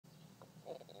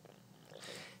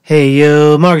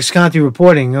Hey, Marcus Conte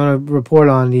reporting. I'm going to report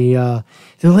on the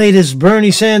latest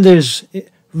Bernie Sanders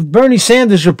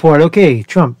report. Okay,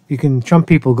 Trump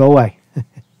people, go away.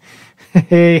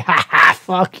 Hey,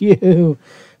 fuck you,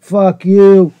 fuck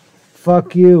you,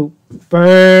 fuck you.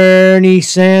 Bernie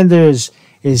Sanders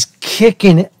is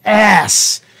kicking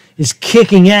ass,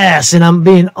 and I'm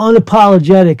being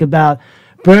unapologetic about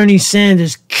Bernie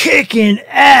Sanders kicking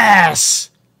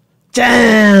ass.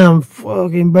 Damn,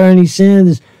 fucking Bernie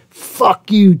Sanders. Fuck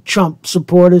you, Trump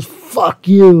supporters. Fuck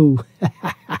you.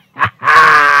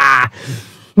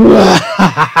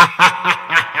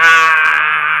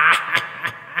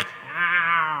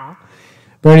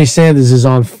 Bernie Sanders is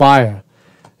on fire.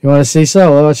 You want to see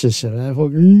so? Well, watch this shit.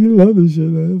 You love this shit,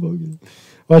 man.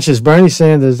 Watch this. Bernie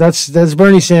Sanders. That's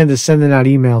Bernie Sanders sending out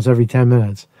emails every 10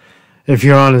 minutes if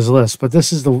you're on his list. But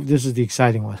this is the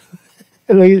exciting one.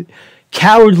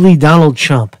 Cowardly Donald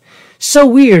Trump. So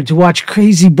weird to watch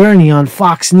crazy Bernie on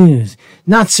Fox News.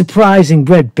 Not surprising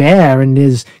Brett Baer and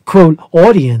his, quote,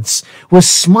 audience was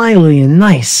smiley and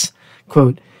nice.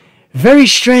 Quote, very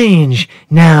strange.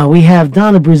 Now we have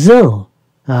Donna Brazil.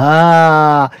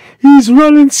 Ah, he's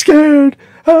running scared.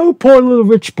 Oh, poor little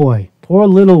rich boy. Poor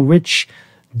little rich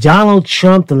Donald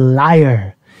Trump, the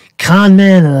liar. Con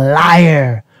man,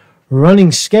 liar.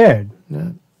 Running scared.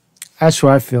 That's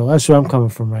where I feel. That's where I'm coming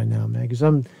from right now, man. Because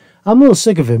I'm a little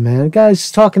sick of it, man. The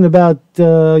guy's talking about,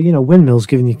 windmills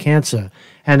giving you cancer.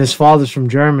 And his father's from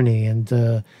Germany. And,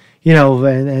 and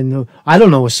I don't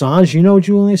know Assange. You know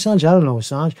Julian Assange? I don't know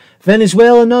Assange.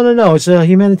 Venezuela? No. It's a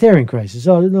humanitarian crisis.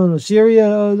 Oh, no. Syria?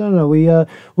 Oh, no. We're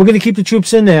going to keep the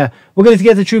troops in there. We're going to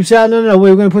get the troops out. No.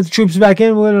 We're going to put the troops back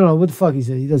in. We don't know. What the fuck he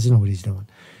said? He doesn't know what he's doing.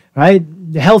 Right?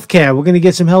 The health care. We're going to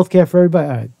get some health care for everybody.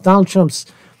 All right. Donald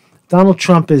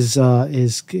Trump is off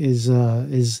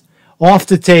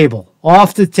the table.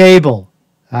 Off the table.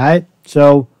 All right?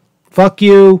 So, fuck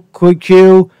you,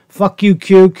 Q. Fuck you,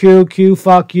 Q.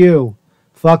 Fuck you.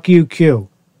 Fuck you, Q.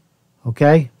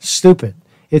 Okay? Stupid.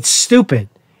 It's stupid.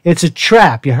 It's a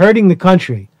trap. You're hurting the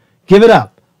country. Give it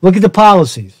up. Look at the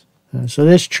policies. So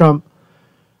this Trump.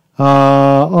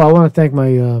 I want to thank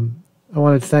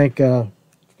I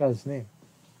forgot his name.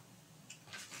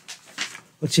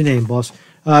 What's your name, boss?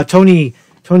 Tony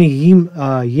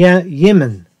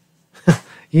Yemen.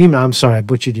 I'm sorry, I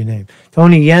butchered your name.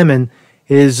 Tony Yemen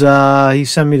is, he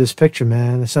sent me this picture,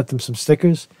 man. I sent him some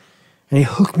stickers, and he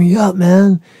hooked me up,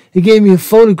 man. He gave me a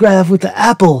photograph with the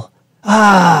apple.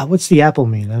 What's the apple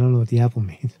mean? I don't know what the apple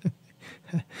means.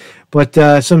 But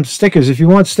some stickers. If you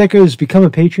want stickers, become a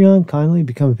Patreon. Kindly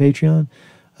become a Patreon.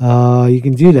 You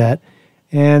can do that.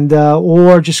 And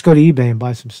or just go to eBay and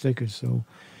buy some stickers.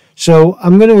 So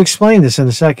I'm going to explain this in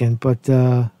a second, but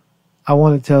I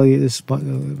want to tell you this. My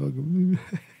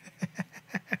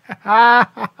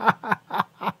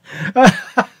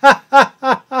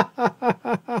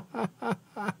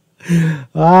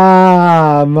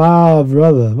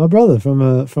brother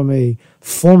from a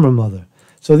former mother.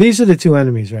 So these are the two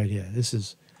enemies right here. This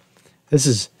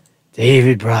is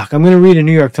David Brock. I'm going to read a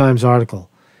New York Times article,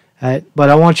 but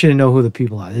I want you to know who the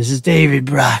people are. This is David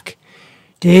Brock.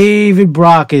 David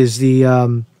Brock is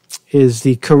the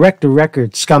correct the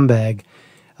record scumbag.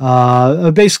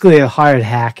 Basically a hired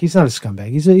hack. He's not a scumbag.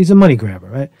 He's a money grabber,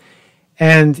 right?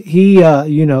 And he, I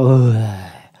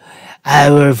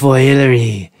work for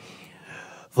Hillary.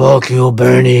 Fuck you,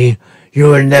 Bernie. You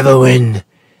will never win.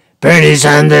 Bernie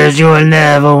Sanders, you will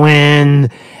never win.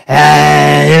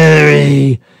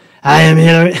 Hillary. I am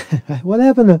Hillary. What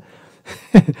happened to...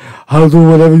 I'll do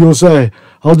whatever you'll say.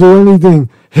 I'll do anything.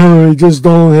 Hillary, just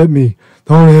don't hit me.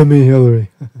 Don't hit me,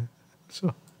 Hillary.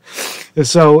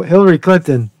 So Hillary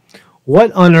Clinton,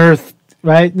 what on earth,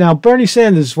 right? Now, Bernie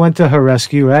Sanders went to her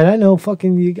rescue, right? I know,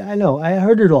 I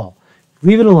heard it all.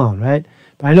 Leave it alone, right?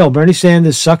 But I know Bernie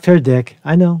Sanders sucked her dick.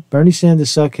 I know. Bernie Sanders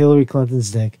sucked Hillary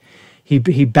Clinton's dick. He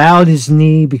bowed his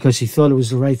knee because he thought it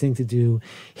was the right thing to do.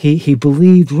 He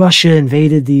believed Russia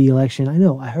invaded the election. I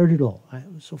know. I heard it all.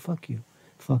 So fuck you.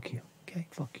 Fuck you. Okay?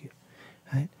 Fuck you.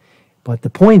 Right? But the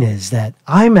point is that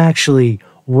I'm actually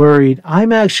worried.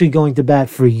 I'm actually going to bat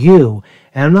for you,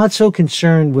 and I'm not so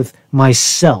concerned with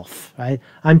myself, right?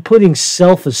 I'm putting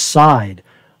self aside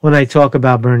when I talk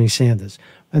about Bernie Sanders.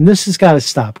 And this has got to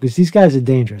stop because these guys are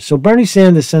dangerous. So Bernie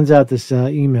Sanders sends out this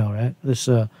email, right?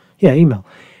 Email.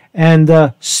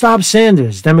 And stop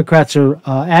Sanders. Democrats are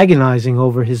agonizing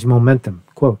over his momentum.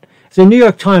 Quote. It's a New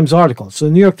York Times article. So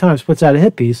the New York Times puts out a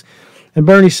hit piece, and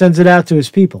Bernie sends it out to his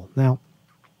people. Now,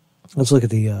 let's look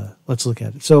at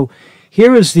it. So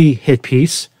here is the hit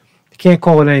piece. You can't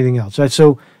call it anything else, right?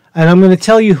 So, and I'm going to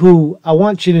tell you I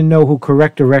want you to know who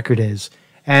Correct the Record is,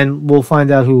 and we'll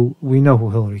find out we know who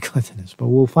Hillary Clinton is, but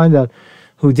we'll find out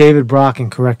who David Brock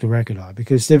and Correct the Record are,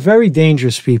 because they're very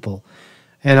dangerous people.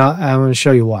 And I'm going to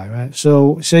show you why, right?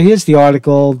 So here's the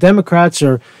article. Democrats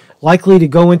are likely to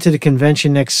go into the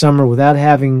convention next summer without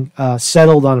having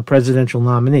settled on a presidential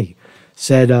nominee,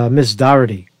 said Ms.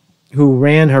 Doherty, who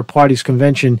ran her party's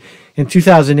convention in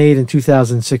 2008 and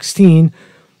 2016,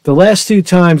 the last two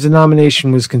times the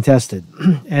nomination was contested.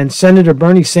 And Senator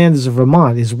Bernie Sanders of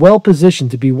Vermont is well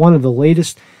positioned to be one of the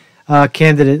last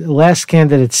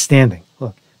candidates standing.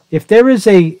 Look, if there is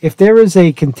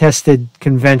a contested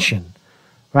convention,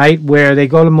 right, where they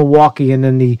go to Milwaukee and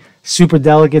then the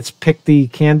superdelegates pick the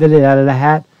candidate out of the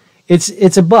hat,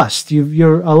 it's a bust.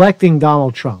 You're electing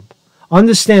Donald Trump.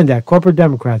 Understand that, corporate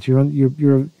Democrats.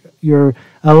 You're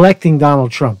electing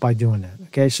Donald Trump by doing that.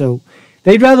 Okay, so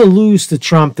they'd rather lose to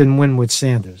Trump than win with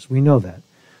Sanders. We know that.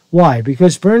 Why?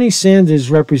 Because Bernie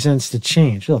Sanders represents the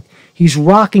change. Look, he's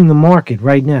rocking the market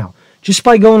right now just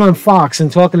by going on Fox and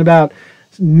talking about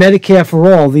Medicare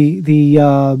for all. The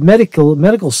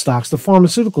medical stocks, the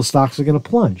pharmaceutical stocks are going to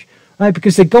plunge, right?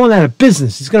 Because they're going out of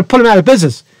business. He's going to put them out of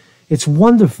business. It's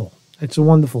wonderful. It's a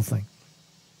wonderful thing.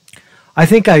 I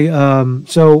think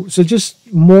so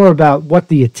just more about what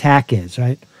the attack is,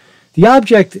 right? The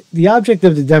object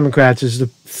of the Democrats is to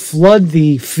flood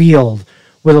the field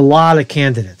with a lot of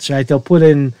candidates, right? They'll put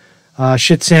in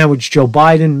shit sandwich Joe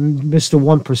Biden, Mr.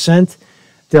 1%.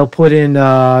 They'll put in,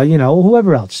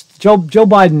 whoever else. Joe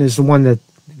Biden is the one that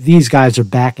these guys are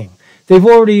backing. They've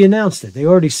already announced it. They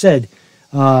already said,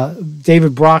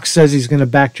 David Brock says he's going to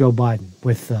back Joe Biden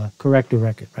with Correct the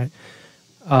Record, right?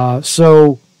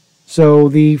 So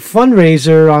the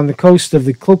fundraiser on the coast of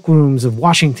the cloakrooms of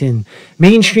Washington,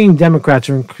 mainstream Democrats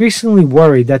are increasingly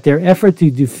worried that their effort to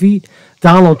defeat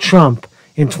Donald Trump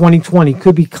in 2020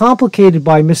 could be complicated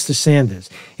by Mr. Sanders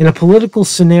in a political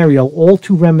scenario all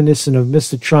too reminiscent of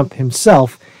Mr. Trump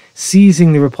himself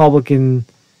seizing the Republican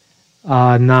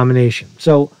nomination.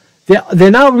 So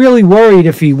they're not really worried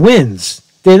if he wins.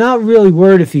 They're not really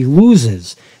worried if he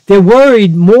loses. They're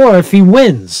worried more if he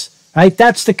wins, right?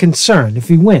 That's the concern, if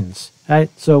he wins, right?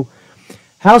 So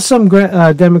how some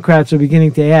Democrats are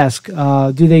beginning to ask,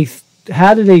 how do they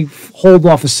hold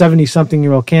off a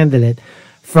 70-something-year-old candidate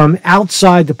from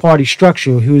outside the party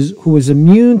structure who is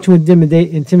immune to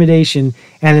intimidation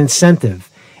and incentive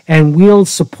and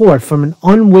wields support from an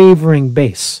unwavering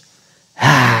base?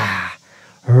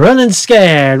 Running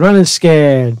scared.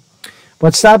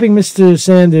 But stopping Mr.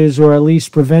 Sanders, or at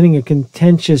least preventing a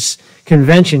contentious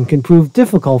convention, can prove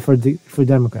difficult for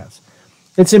Democrats.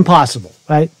 It's impossible,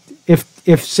 right?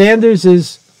 If Sanders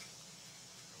is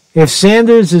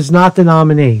not the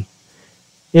nominee,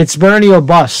 it's Bernie or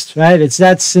bust, right? It's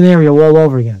that scenario all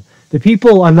over again. The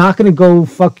people are not going to go,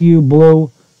 fuck you, blue.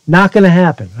 Not going to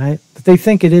happen, right? But they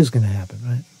think it is going to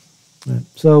happen, right?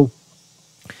 So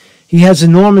he has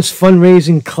enormous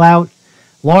fundraising clout,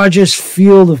 the largest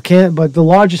field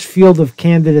of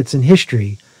candidates in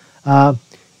history.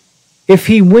 If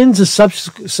he wins a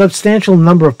substantial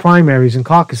number of primaries and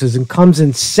caucuses and comes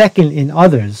in second in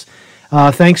others,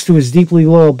 thanks to his deeply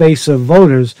loyal base of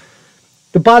voters,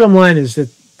 the bottom line is that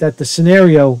the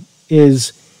scenario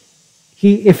is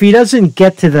if he doesn't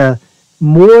get to the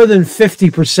more than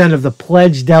 50% of the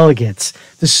pledged delegates,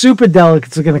 the super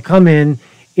delegates are going to come in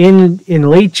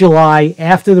late July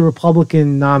after the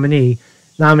Republican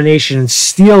nomination and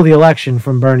steal the election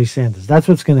from Bernie Sanders. That's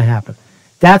what's going to happen.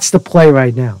 That's the play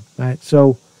right now, right?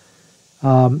 So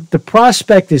the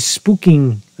prospect is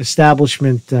spooking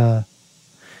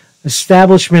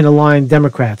establishment-aligned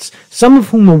Democrats, some of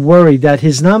whom are worried that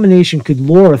his nomination could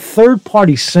lure a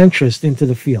third-party centrist into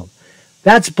the field.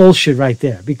 That's bullshit right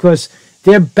there, because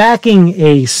they're backing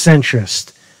a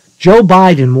centrist. Joe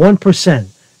Biden, 1%.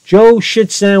 Joe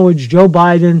shit sandwich, Joe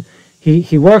Biden,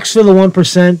 he works for the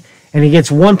 1%, and he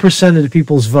gets 1% of the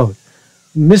people's vote.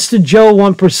 Mr. Joe,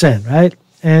 1%, right?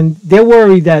 And they're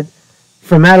worried that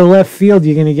from out of left field,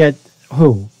 you're going to get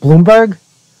who? Bloomberg?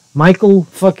 Michael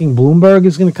fucking Bloomberg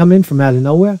is going to come in from out of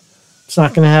nowhere? It's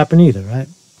not going to happen either, right?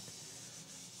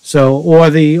 So,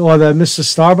 or the Mr.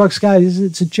 Starbucks guy,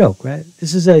 it's a joke, right?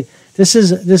 This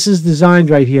is designed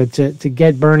right here to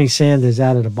get Bernie Sanders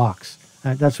out of the box.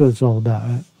 Right? That's what it's all about,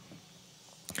 right?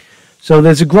 So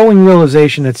there's a growing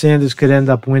realization that Sanders could end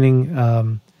up winning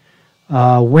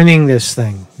this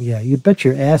thing. Yeah, you bet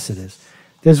your ass it is.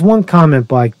 There's one comment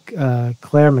by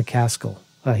Claire McCaskill.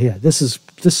 Here, this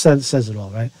says it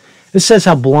all, right? This says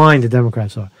how blind the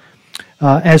Democrats are.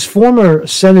 As former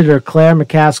Senator Claire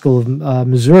McCaskill of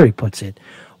Missouri puts it,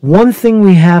 one thing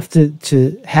we have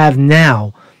to have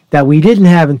now that we didn't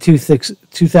have in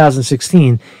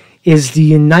 2016 is the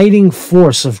uniting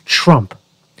force of Trump.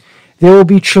 There will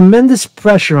be tremendous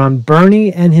pressure on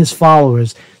Bernie and his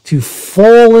followers to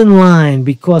fall in line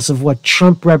because of what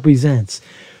Trump represents.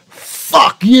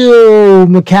 Fuck you,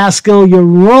 McCaskill. You're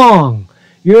wrong.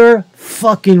 You're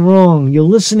fucking wrong. You're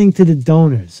listening to the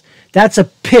donors. That's a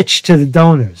pitch to the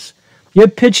donors. You're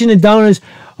pitching the donors,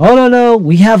 oh, no,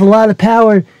 we have a lot of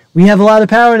power. We have a lot of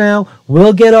power now.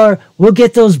 We'll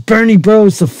get those Bernie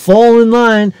bros to fall in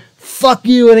line. Fuck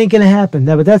you, it ain't going to happen.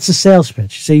 No, but that's a sales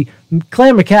pitch. See,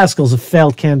 Claire McCaskill's a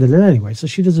failed candidate anyway, so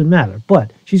she doesn't matter.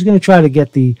 But she's going to try to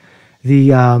get the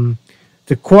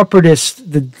corporatist,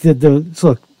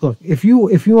 look, if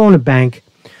you own a bank,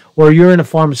 or you're in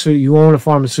you own a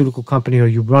pharmaceutical company, or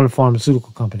you run a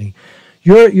pharmaceutical company,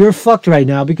 you're fucked right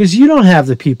now because you don't have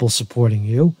the people supporting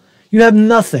you. You have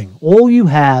nothing. All you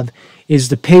have is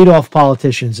the paid off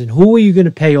politicians, and who are you going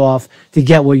to pay off to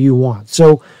get what you want?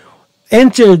 So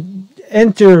enter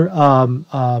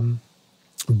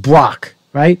Brock,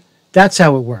 right? That's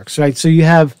how it works, right? So you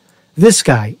have this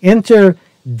guy, enter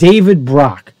David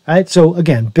Brock, right? So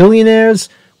again, billionaires,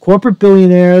 corporate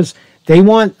billionaires, they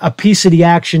want a piece of the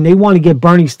action. They want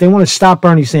to stop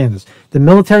Bernie Sanders. The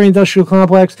military-industrial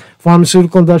complex,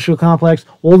 pharmaceutical-industrial complex,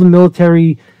 all the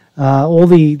military, all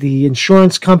the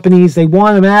insurance companies, they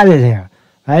want him out of there,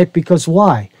 right? Because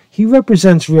why? He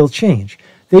represents real change.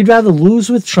 They'd rather lose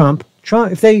with Trump.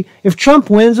 If Trump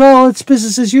wins, it's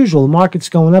business as usual. The market's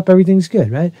going up, everything's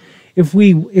good, right? If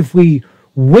we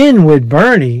win with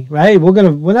Bernie, right,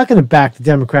 we're not gonna back the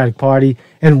Democratic Party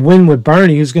and win with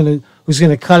Bernie, who's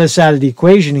gonna cut us out of the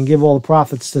equation and give all the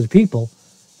profits to the people,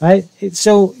 right?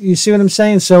 So you see what I'm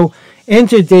saying? So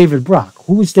enter David Brock.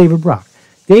 Who is David Brock?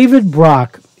 David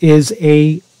Brock is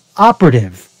a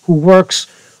operative who works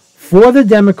for the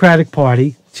Democratic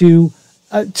Party to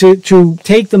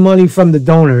take the money from the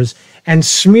donors and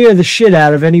smear the shit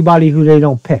out of anybody who they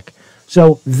don't pick.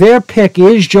 So their pick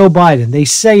is Joe Biden. They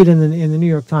say it in the New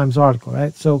York Times article,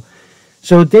 right? So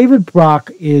David Brock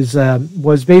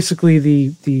was basically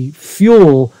the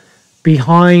fuel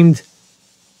behind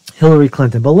Hillary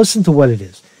Clinton. But listen to what it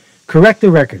is. Correct the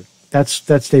record.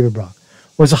 That's David Brock.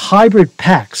 Was a hybrid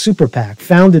PAC, super PAC,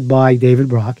 founded by David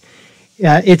Brock.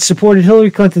 It supported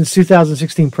Hillary Clinton's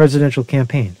 2016 presidential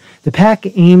campaign. The PAC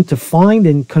aimed to find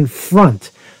and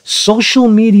confront social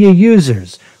media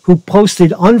users who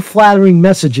posted unflattering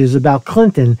messages about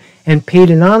Clinton and paid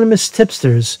anonymous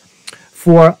tipsters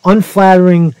for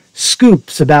unflattering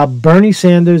scoops about Bernie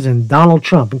Sanders and Donald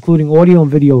Trump, including audio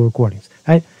and video recordings.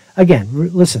 Right? Again,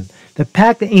 listen. The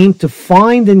PAC aimed to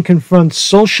find and confront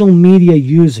social media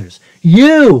users.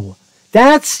 You!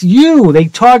 That's you! They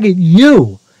target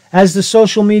you as the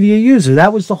social media user.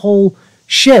 That was the whole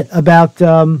shit about...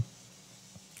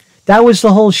 that was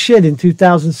the whole shit in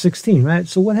 2016, right?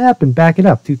 So what happened? Back it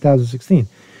up, 2016.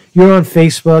 You're on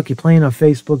Facebook. You're playing on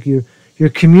Facebook. You're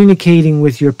communicating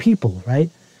with your people, right?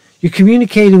 You're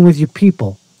communicating with your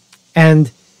people,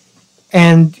 and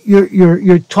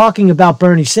you're talking about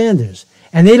Bernie Sanders,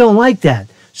 and they don't like that.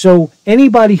 So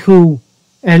anybody who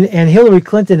and Hillary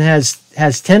Clinton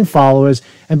has 10 followers,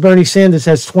 and Bernie Sanders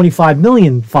has 25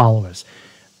 million followers.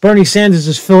 Bernie Sanders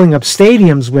is filling up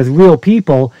stadiums with real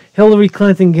people. Hillary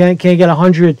Clinton can't get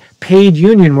 100 paid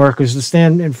union workers to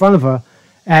stand in front of her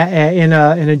in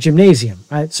a gymnasium,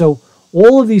 right? So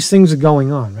all of these things are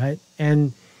going on, right?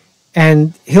 And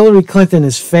Hillary Clinton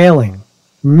is failing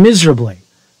miserably,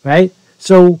 right?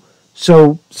 So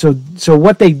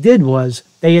what they did was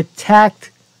they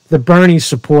attacked the Bernie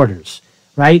supporters,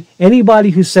 right?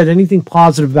 Anybody who said anything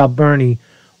positive about Bernie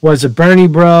was a Bernie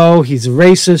bro. He's a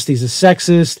racist. He's a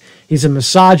sexist. He's a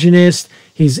misogynist.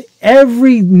 He's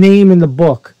every name in the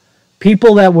book.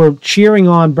 People that were cheering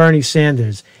on Bernie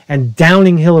Sanders and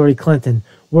downing Hillary Clinton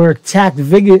were attacked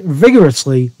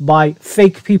vigorously by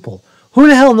fake people. Who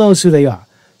the hell knows who they are?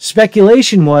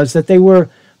 Speculation was that they were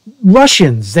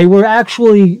Russians. They were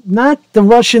actually not the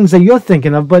Russians that you're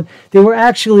thinking of, but they were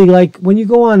actually like when you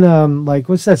go on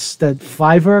what's that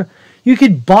Fiverr, you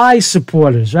could buy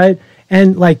supporters, right?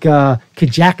 And like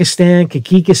Kazakhstan,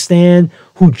 Kyrgyzstan,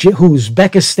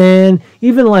 Uzbekistan,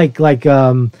 even like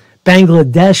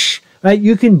Bangladesh, right?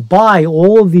 You can buy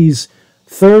all of these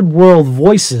third world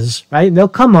voices, right? And they'll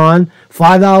come on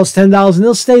 $5, $10, and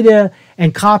they'll stay there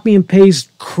and copy and paste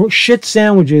shit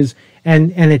sandwiches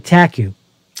and attack you.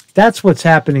 That's what's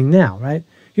happening now, right?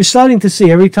 You're starting to see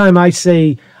every time I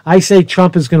say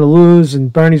Trump is going to lose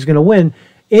and Bernie's going to win,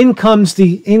 in comes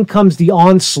the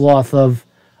onslaught of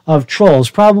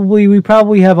trolls. We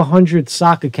probably have 100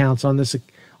 sock accounts on this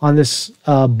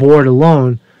board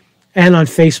alone, and on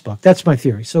Facebook. That's my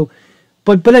theory. So,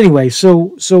 but anyway,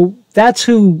 so that's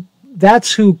who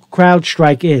who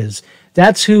CrowdStrike is.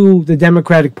 That's who the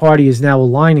Democratic Party is now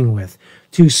aligning with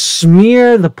to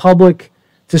smear the public,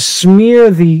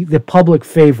 the public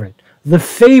favorite, the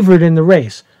favorite in the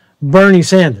race, Bernie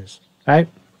Sanders. Right?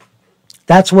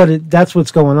 That's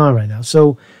what's going on right now.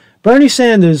 So Bernie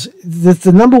Sanders,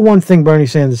 the number one thing Bernie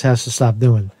Sanders has to stop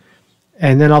doing,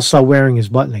 and then I'll start wearing his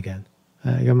button again.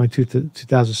 I got my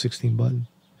 2016 button.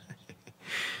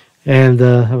 And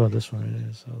how about this one right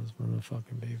here? So this one of my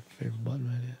fucking favorite button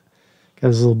right here. Got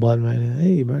this little button right here.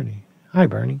 Hey, Bernie. Hi,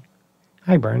 Bernie.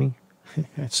 Hi, Bernie.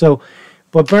 So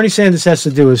what Bernie Sanders has to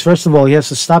do is, first of all, he has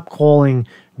to stop calling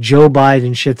Joe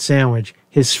Biden shit sandwich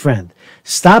his friend.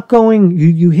 Stop going.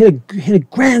 You hit a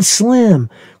grand slam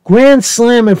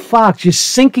at Fox. You're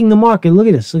sinking the market. Look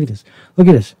at this. Look at this. Look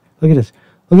at this. Look at this.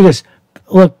 Look at this.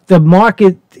 Look, the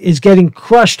market is getting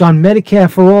crushed on Medicare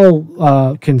for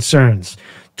all concerns.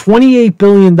 $28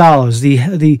 billion.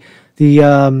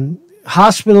 The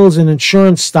hospitals and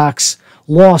insurance stocks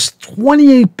lost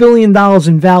 $28 billion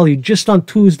in value just on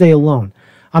Tuesday alone.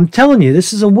 I'm telling you,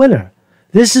 this is a winner.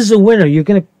 This is a winner. You're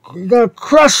gonna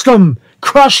crush them.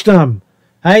 Crush them.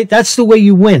 Right? That's the way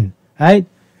you win. Right?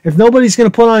 If nobody's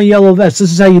gonna put on a yellow vest,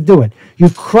 this is how you do it. You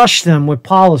crush them with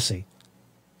policy.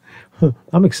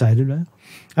 I'm excited, man.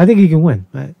 I think he can win.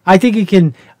 Right? I think he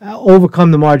can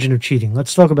overcome the margin of cheating.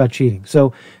 Let's talk about cheating.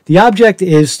 So the object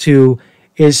is to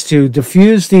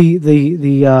diffuse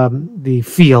the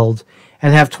field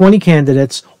and have 20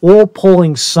 candidates all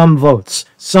polling some votes,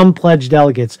 some pledged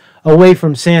delegates away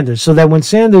from Sanders, so that when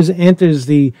Sanders enters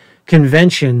the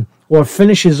convention or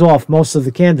finishes off most of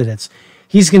the candidates,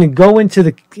 he's going to go into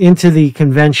the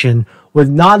convention with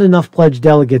not enough pledged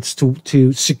delegates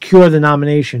to secure the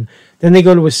nomination. Then they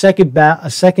go to a second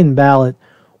ballot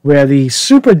where the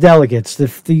super delegates,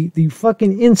 the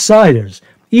fucking insiders,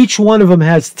 each one of them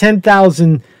has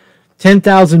 10,000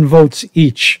 votes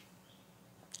each.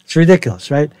 It's ridiculous,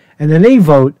 right? And then they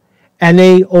vote and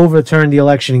they overturn the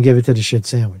election and give it to the shit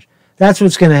sandwich. That's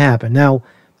what's going to happen. Now,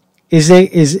 does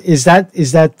that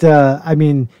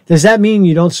mean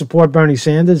you don't support Bernie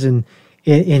Sanders in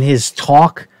his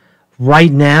talk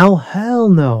right now? Hell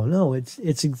no. No, it's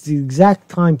the exact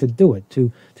time to do it,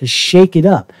 to shake it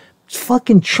up.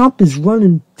 Fucking Trump is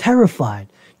running terrified.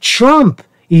 Trump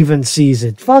even sees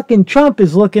it. Fucking Trump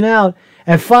is looking out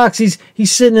at Fox. He's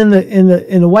sitting in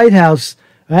the White House,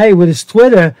 right, with his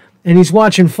Twitter, and he's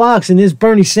watching Fox, and there's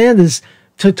Bernie Sanders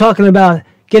talking about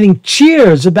getting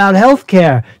cheers about health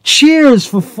care, cheers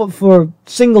for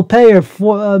single payer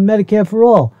for Medicare for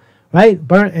all, right?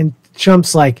 And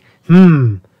Trump's like,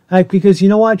 like, because you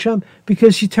know why, Trump?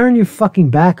 Because you turn your fucking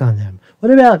back on them.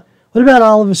 What about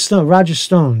Oliver Stone, Roger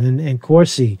Stone, and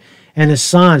Corsi, and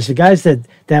Assange, the guys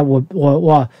that were,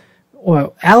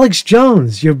 or Alex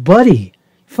Jones, your buddy,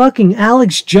 fucking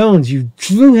Alex Jones, you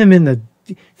threw him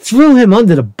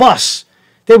under the bus.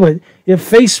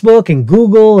 Facebook and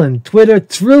Google and Twitter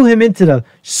threw him into the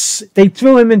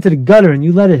gutter, and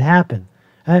you let it happen.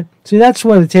 Right? See, that's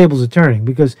why the tables are turning,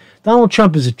 because Donald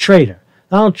Trump is a traitor.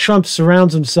 Donald Trump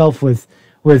surrounds himself with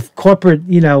corporate,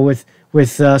 with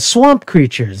swamp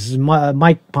creatures.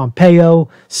 Mike Pompeo,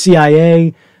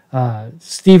 CIA,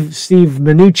 Steve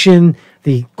Mnuchin,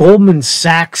 the Goldman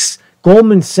Sachs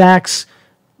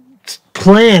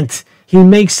plant. He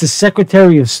makes the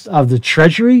Secretary of the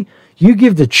Treasury. You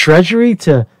give the Treasury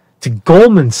to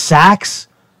Goldman Sachs?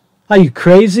 Are you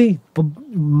crazy?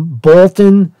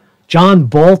 John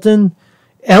Bolton,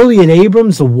 Elliot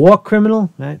Abrams, the war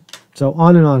criminal. Right? So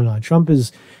on and on and on. Trump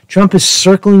is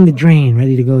circling the drain,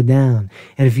 ready to go down.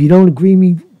 And if you don't agree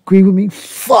with me,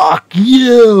 fuck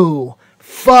you,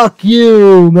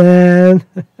 man.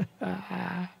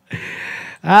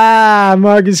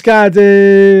 Marcus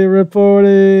Conte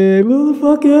reporting,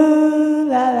 motherfucker.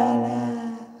 La, la, la.